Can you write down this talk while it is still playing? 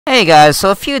Hey guys, so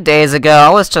a few days ago, I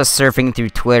was just surfing through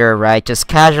Twitter, right? Just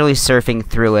casually surfing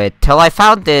through it, till I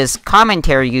found this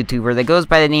commentary YouTuber that goes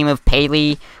by the name of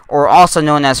PALEY, or also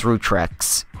known as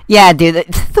Rutrix. Yeah, dude,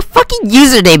 the fucking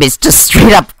username is just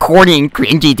straight up corny and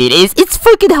cringy, dude. It's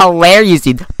fucking hilarious,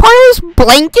 dude. Parter's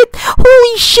blanket?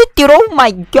 Holy shit, dude, oh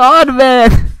my god,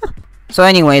 man. So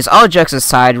anyways, all jokes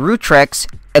aside, Rutrix,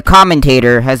 a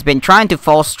commentator, has been trying to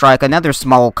false strike another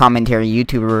small commentary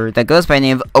YouTuber that goes by the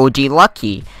name of OG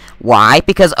Lucky. Why?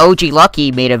 Because OG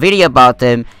Lucky made a video about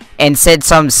them and said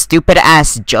some stupid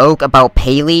ass joke about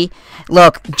PALEY.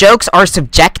 Look, jokes are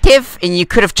subjective and you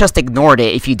could have just ignored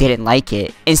it if you didn't like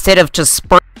it, instead of just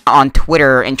spurting on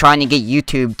Twitter and trying to get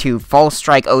YouTube to false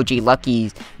strike OG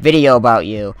Lucky's video about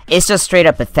you. It's just straight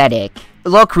up pathetic.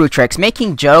 Look, Rutrix,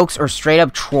 making jokes or straight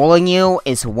up trolling you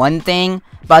is one thing,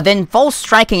 but then false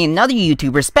striking another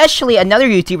YouTuber, especially another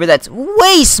YouTuber that's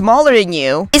way smaller than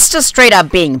you, it's just straight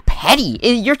up being petty.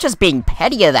 You're just being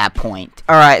petty at that point.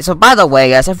 Alright, so by the way,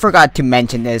 guys, I forgot to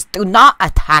mention this. Do not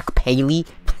attack PALEY,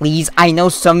 please. I know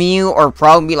some of you are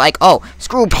probably like, oh,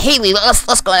 screw PALEY,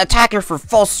 let's go and attack her for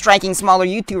false striking smaller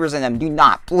YouTubers than them. Do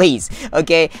not, please,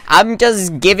 okay? I'm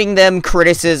just giving them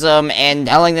criticism and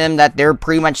telling them that they're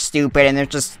pretty much stupid and they're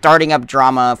just starting up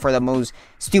drama for the most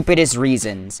stupidest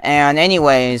reasons. And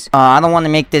anyways, I don't want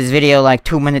to make this video like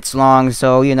 2 minutes long,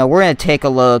 so you know, we're gonna take a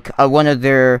look at one of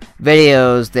their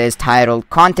videos that is titled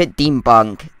Content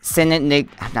Debunk. I'm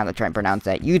not gonna try and pronounce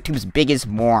that. YouTube's biggest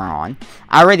moron.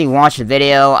 I already watched the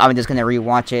video. I'm just gonna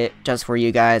rewatch it just for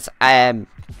you guys.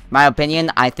 My opinion,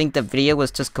 I think the video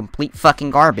was just complete fucking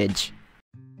garbage.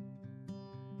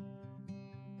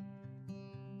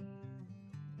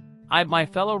 My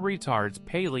fellow retards,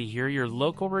 PALEY here, your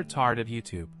local retard of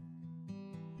YouTube.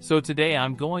 So today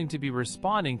I'm going to be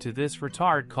responding to this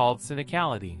retard called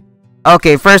cynicality.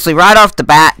 Okay, firstly, right off the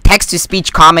bat,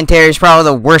 text-to-speech commentary is probably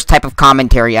the worst type of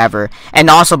commentary ever. And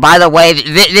also, by the way,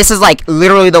 this is like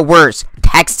literally the worst.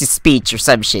 Text-to-speech or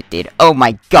some shit, dude. Oh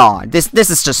my god, this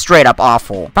is just straight up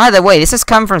awful. By the way, this has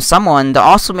come from someone that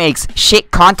also makes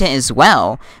shit content as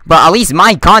well, but at least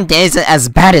my content isn't as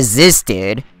bad as this,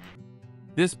 dude.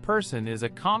 This person is a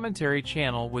commentary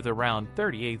channel with around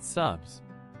 38 subs.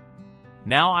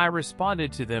 Now I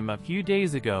responded to them a few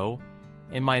days ago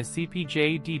in my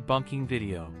CPJ debunking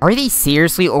video. Are they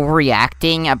seriously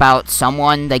overreacting about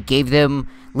someone that gave them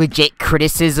legit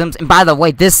criticisms? And by the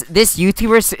way, this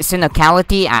YouTuber's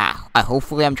cynicality,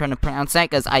 hopefully I'm trying to pronounce that,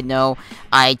 because I know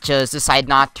I just decided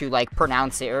not to like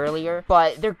pronounce it earlier,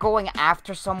 but they're going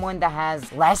after someone that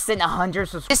has less than 100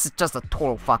 subscribers. This is just a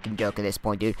total fucking joke at this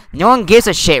point, dude. No one gives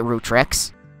a shit,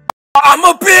 Rutrix. I'm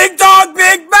a big dog,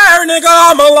 big bear, nigga,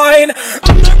 I'm a lion.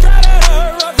 I'm the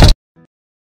predator.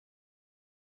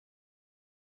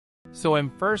 So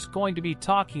I'm first going to be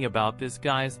talking about this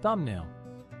guy's thumbnail.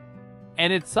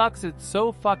 And it sucks, it's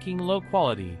so fucking low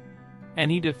quality. And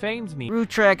he defames me.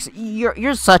 Rutrix,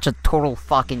 you're such a total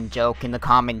fucking joke in the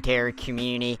commentary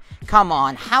community. Come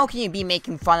on, how can you be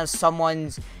making fun of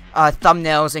someone's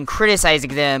thumbnails and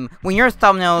criticizing them when your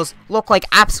thumbnails look like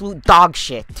absolute dog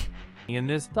shit? In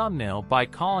this thumbnail by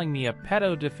calling me a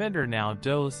pedo defender. Now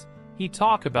does he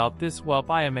talk about this? Well,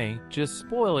 I may just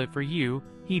spoil it for you.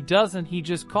 He doesn't, he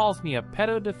just calls me a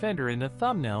pedo defender in the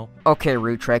thumbnail. Okay,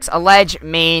 Rutrix, allege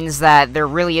means that there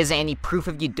really isn't any proof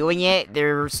of you doing it.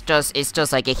 It's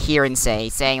just like a hear and say,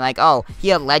 saying like, oh, he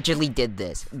allegedly did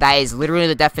this. That is literally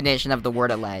the definition of the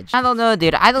word alleged. I don't know,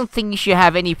 dude, I don't think you should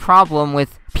have any problem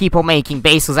with people making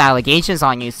baseless allegations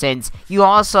on you, since you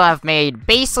also have made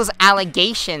baseless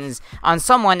allegations on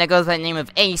someone that goes by the name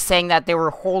of Ace, saying that they were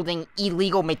holding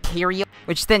illegal material,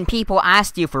 which then people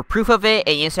asked you for proof of it,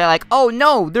 and you say like, oh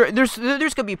no, there's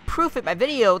gonna be proof in my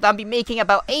video that I'll be making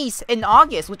about Ace in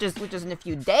August, which is in a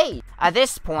few days. At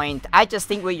this point, I just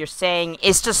think what you're saying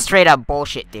is just straight up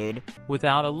bullshit, dude.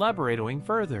 Without elaborating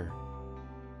further.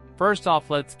 First off,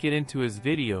 let's get into his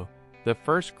video. The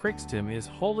first criticism is,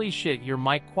 holy shit, your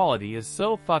mic quality is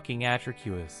so fucking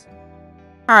atrocious.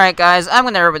 Alright guys, I'm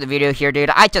gonna wrap up the video here, dude.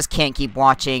 I just can't keep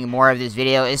watching more of this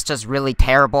video. It's just really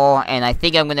terrible, and I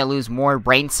think I'm gonna lose more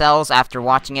brain cells after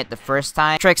watching it the first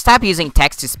time. Trick, stop using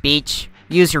text-to-speech.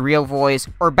 Use your real voice,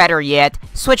 or better yet,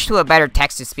 switch to a better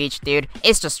text-to-speech, dude.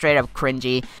 It's just straight up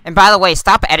cringy. And by the way,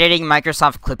 stop editing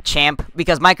Microsoft Clipchamp,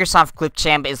 because Microsoft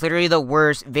Clipchamp is literally the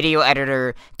worst video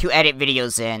editor to edit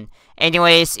videos in.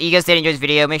 Anyways, you guys did enjoy this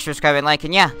video, make sure to subscribe and like,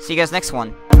 and yeah, see you guys next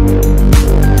one.